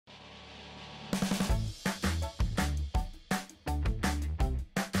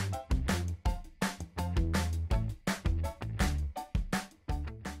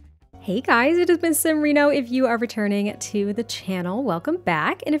Hey guys, it has been MissSimReno. If you are returning to the channel, welcome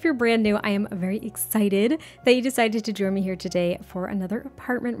back. And if you're brand new, I am very excited that you decided to join me here today for another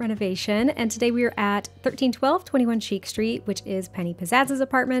apartment renovation. And today we are at 1312 21 Chic Street, which is Penny Pizzazz's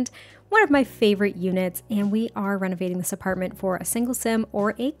apartment, one of my favorite units. And we are renovating this apartment for a single sim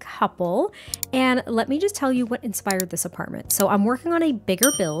or a couple. And let me just tell you what inspired this apartment. So I'm working on a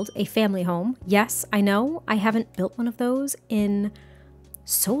bigger build, a family home. Yes, I know I haven't built one of those in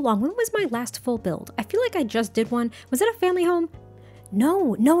so long. When was my last full build? I feel like I just did one. Was it a family home?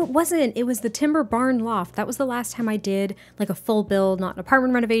 No, it wasn't. It was the timber barn loft. That was the last time I did like a full build, not an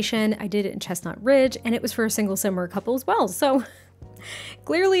apartment renovation. I did it in Chestnut Ridge, and it was for a single sim or a couple as well. So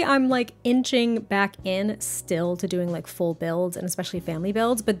clearly I'm like inching back in still to doing like full builds and especially family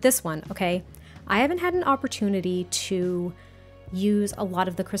builds. But this one, okay, I haven't had an opportunity to use a lot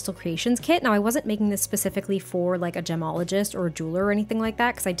of the Crystal Creations kit. Now I wasn't making this specifically for like a gemologist or a jeweler or anything like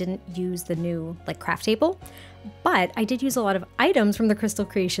that because I didn't use the new like craft table, but I did use a lot of items from the Crystal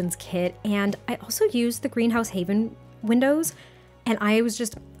Creations kit, and I also used the Greenhouse Haven windows, and I was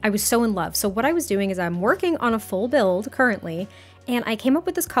so in love. So what I was doing is I'm working on a full build currently, and I came up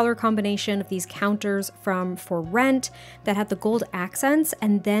with this color combination of these counters from For Rent that had the gold accents,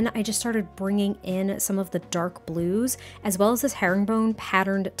 and then I just started bringing in some of the dark blues, as well as this herringbone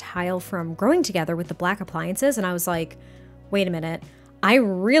patterned tile from Growing Together with the black appliances, and I was like, wait a minute, I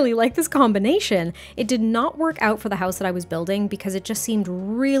really like this combination. It did not work out for the house that I was building because it just seemed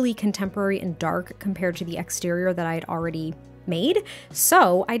really contemporary and dark compared to the exterior that I had already made.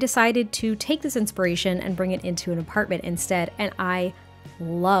 So I decided to take this inspiration and bring it into an apartment instead, and I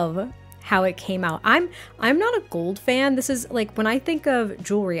love how it came out. I'm not a gold fan. This is like, when I think of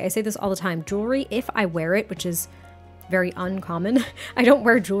jewelry, I say this all the time, jewelry, if I wear it, which is very uncommon, I don't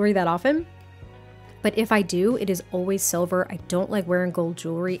wear jewelry that often, but if I do, it is always silver. I don't like wearing gold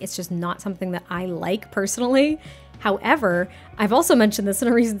jewelry. It's just not something that I like personally. However, I've also mentioned this in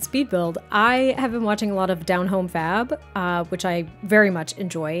a recent speed build. I have been watching a lot of Down Home Fab, which I very much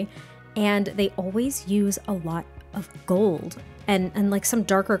enjoy, and they always use a lot of gold and like some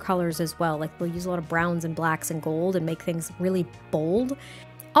darker colors as well. Like they'll use a lot of browns and blacks and gold and make things really bold.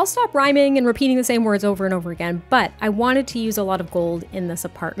 I'll stop rhyming and repeating the same words over and over again, but I wanted to use a lot of gold in this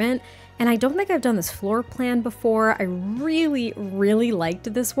apartment, and I don't think I've done this floor plan before. I really, really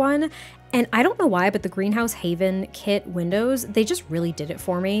liked this one. And I don't know why, but the Greenhouse Haven kit windows, they just really did it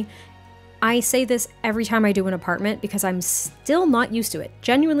for me. I say this every time I do an apartment because I'm still not used to it,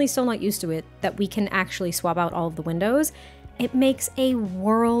 genuinely still not used to it, that we can actually swap out all of the windows. It makes a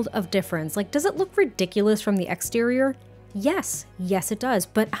world of difference. Like, does it look ridiculous from the exterior? Yes, it does,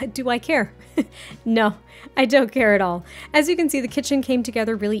 but do I care? No, I don't care at all. As you can see, the kitchen came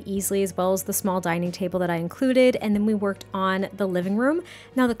together really easily, as well as the small dining table that I included, and then we worked on the living room.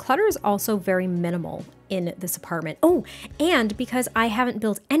 Now, the clutter is also very minimal in this apartment. Oh, and because I haven't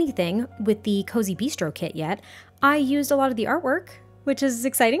built anything with the Cozy Bistro kit yet, I used a lot of the artwork, which is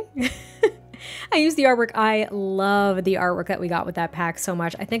exciting. I used the artwork. I love the artwork that we got with that pack so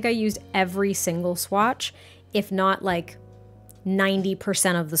much. I think I used every single swatch, if not like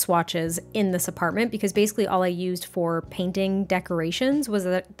 90% of the swatches in this apartment, because basically all I used for painting decorations was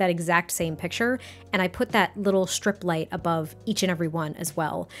that exact same picture, and I put that little strip light above each and every one as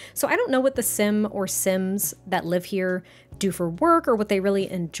well. So I don't know what the sim or sims that live here do for work or what they really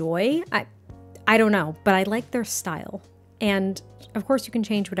enjoy. I don't know, but I like their style. And of course you can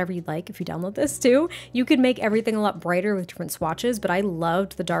change whatever you'd like if you download this too. You could make everything a lot brighter with different swatches, but I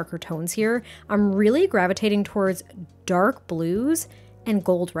loved the darker tones here. I'm really gravitating towards dark blues and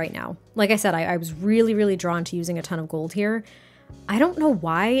gold right now. Like I said, I was really, really drawn to using a ton of gold here. I don't know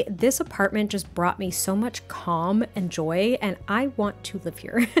why. This apartment just brought me so much calm and joy, and I want to live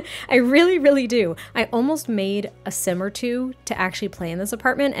here. I really, really do. I almost made a sim or two to actually play in this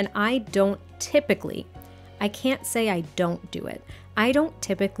apartment, and I don't typically, I can't say I don't do it. I don't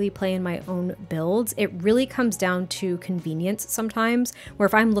typically play in my own builds. It really comes down to convenience sometimes, where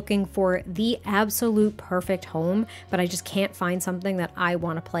if I'm looking for the absolute perfect home, but I just can't find something that I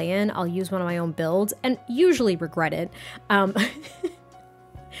want to play in, I'll use one of my own builds and usually regret it. I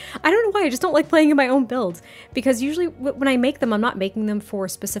don't know why, I just don't like playing in my own builds, because usually when I make them, I'm not making them for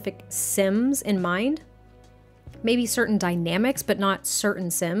specific sims in mind. Maybe certain dynamics, but not certain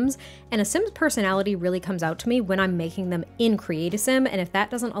sims. And a sim's personality really comes out to me when I'm making them in Create a Sim, and if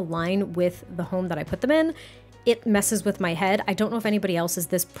that doesn't align with the home that I put them in, it messes with my head. I don't know if anybody else is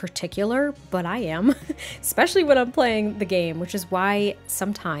this particular, but I am, especially when I'm playing the game, which is why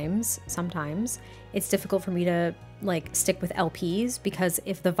sometimes it's difficult for me to like stick with LPs, because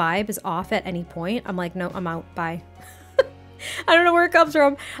if the vibe is off at any point, I'm like, no, I'm out, bye. I don't know where it comes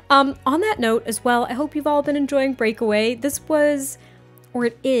from. On that note as well, I hope you've all been enjoying Breakaway. This was, or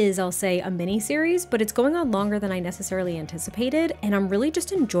it is, I'll say, a mini series, but it's going on longer than I necessarily anticipated, and I'm really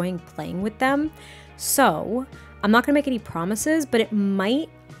just enjoying playing with them. So I'm not gonna make any promises, but it might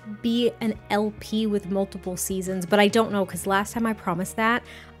be an LP with multiple seasons, but I don't know, because last time I promised that,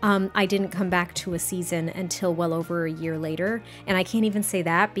 I didn't come back to a season until well over a year later, and I can't even say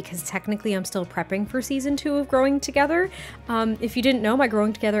that because technically I'm still prepping for season 2 of Growing Together. If you didn't know, my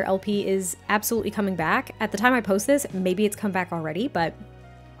Growing Together LP is absolutely coming back. At the time I post this, maybe it's come back already, but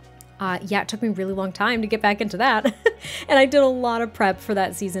yeah, it took me a really long time to get back into that. And I did a lot of prep for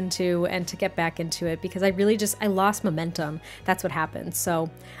that season 2 and to get back into it because I lost momentum. That's what happened. So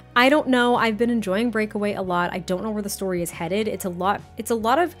I don't know. I've been enjoying Breakaway a lot. I don't know where the story is headed. It's a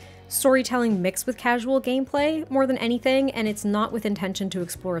lot of storytelling mixed with casual gameplay more than anything. And it's not with intention to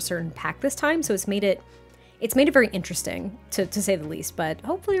explore a certain pack this time. So it's made it very interesting, to say the least, but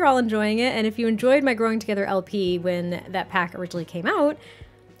hopefully you're all enjoying it. And if you enjoyed my Growing Together LP when that pack originally came out,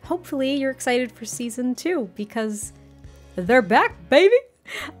 hopefully you're excited for season 2 because they're back, baby.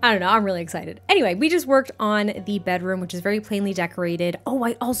 I don't know, I'm really excited. Anyway, we just worked on the bedroom, which is very plainly decorated. Oh,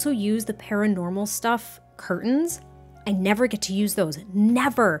 I also use the paranormal stuff curtains. I never get to use those,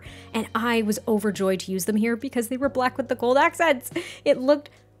 never. And I was overjoyed to use them here because they were black with the gold accents. It looked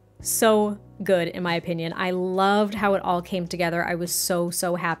so good in my opinion. I loved how it all came together. I was so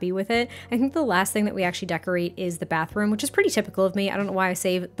happy with it. I think the last thing that we actually decorate is the bathroom, which is pretty typical of me. I don't know why I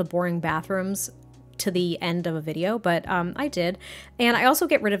save the boring bathrooms to the end of a video, but I did. And I also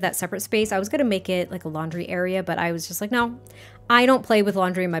get rid of that separate space. I was gonna make it like a laundry area, but I was just like, no, I don't play with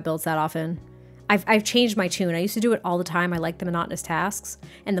laundry in my builds that often. I've changed my tune. I used to do it all the time. I like the monotonous tasks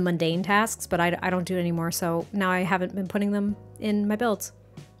and the mundane tasks, but I don't do it anymore. So now I haven't been putting them in my builds.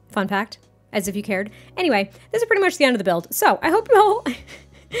 Fun fact, as if you cared. Anyway, this is pretty much the end of the build. So I hope you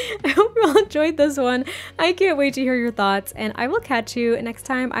all enjoyed this one. I can't wait to hear your thoughts, and I will catch you next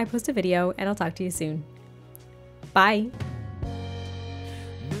time I post a video, and I'll talk to you soon. Bye.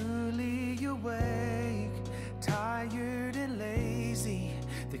 Newly awake, tired and lazy,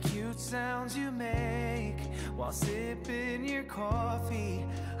 the cute sounds you make while sipping your coffee.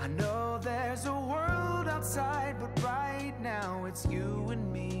 I know there's a world outside, but right now it's you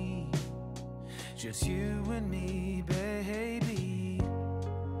and me. Just you and me, baby.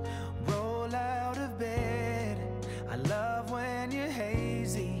 Roll out of bed. I love when you're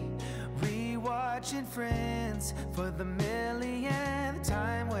hazy. Rewatching Friends for the millionth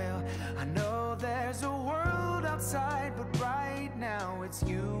time. Well, I know there's a world outside, but right now it's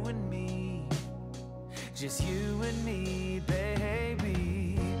you and me. Just you and me, baby.